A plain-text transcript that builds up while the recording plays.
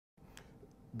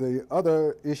The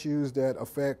other issues that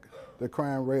affect the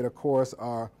crime rate, of course,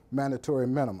 are mandatory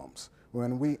minimums.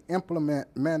 When we implement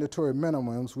mandatory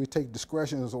minimums, we take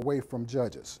discretions away from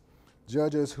judges.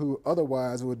 Judges who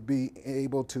otherwise would be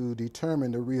able to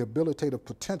determine the rehabilitative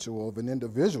potential of an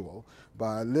individual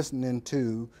by listening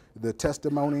to the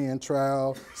testimony in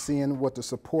trial, seeing what the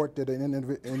support that an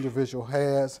individual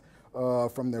has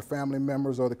from their family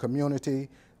members or the community.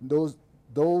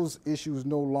 Those issues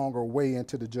no longer weigh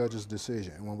into the judge's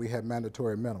decision when we have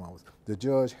mandatory minimums. The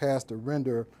judge has to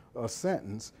render a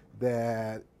sentence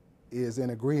that is in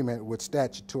agreement with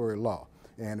statutory law.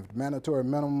 And if mandatory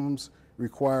minimums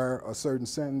require a certain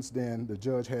sentence, then the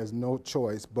judge has no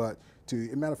choice but to,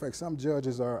 as a matter of fact, some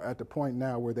judges are at the point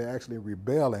now where they're actually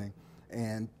rebelling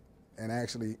and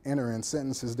actually entering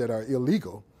sentences that are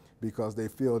illegal because they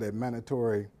feel that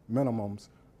mandatory minimums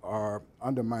are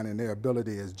undermining their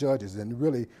ability as judges. And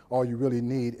really, all you really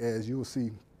need, as you'll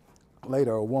see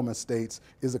later, a woman states,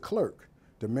 is a clerk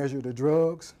to measure the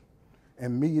drugs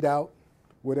and mete out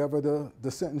whatever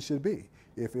the sentence should be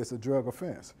if it's a drug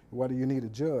offense. Why do you need a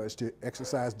judge to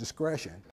exercise discretion